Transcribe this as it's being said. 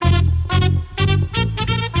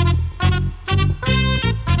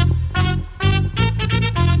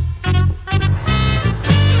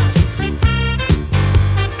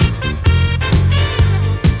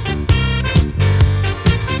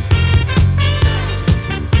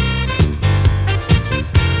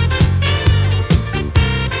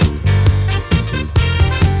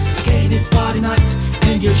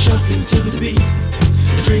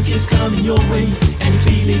drink is coming your way and you're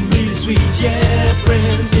feeling really sweet. Yeah,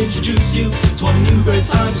 friends introduce you to all the new birds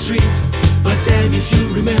on the street. But damn if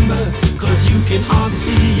you remember, cause you can hardly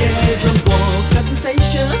see. Yeah, drunk walks, that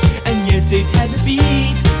sensation, and yet it had me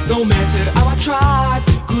beat. No matter how I tried,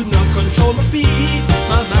 could not control my feet.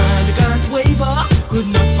 My mind can't waver, could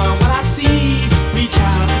not find what I see. Reach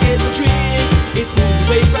out to get my drink, it moved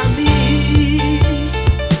away from me.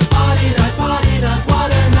 Party night, what a night.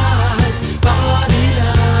 Party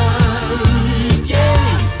night,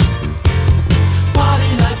 yeah. Party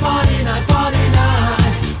night, what a night, yeah.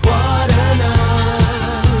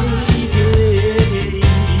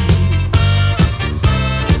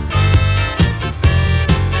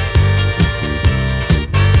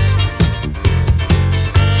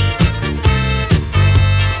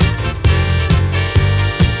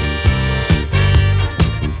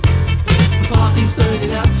 The party's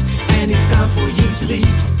burning out and it's time for you to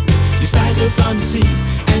leave. You stagger from the seat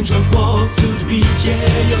and drunk walk to the beach.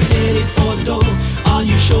 Yeah, you're headed for the door. Are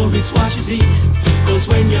you sure it's what you see? Cause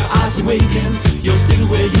when your eyes awaken, you're still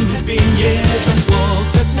where you have been. Yeah, drunk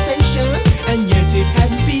walks, that sensation, and yet it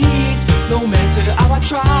had me beat. No matter how I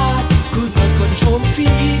tried, could not control my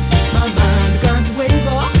feet. My mind began to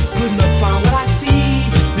waver, could not find what I see.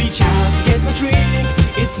 Reach out to get my drink,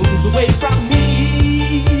 it moved away from me.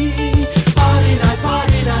 Party night, what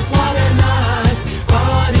a night.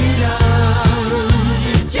 Party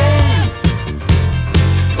night, yeah.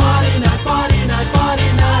 Party night, what a night.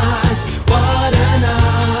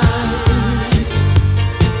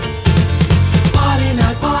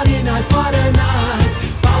 Party night, what a night.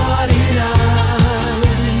 Party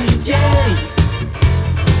night, yeah.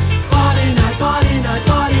 Party night, what a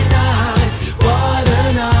night.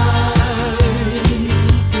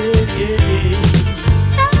 Yeah, yeah.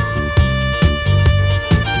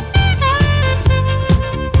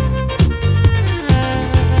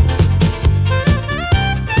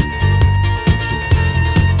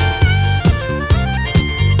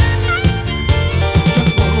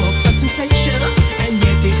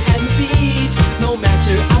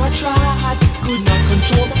 Tried, could not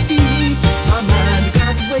control my feet. My mind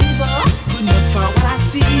began to waver, could not find what I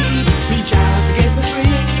see. Reach out to get my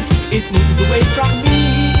drink, it moved away from me.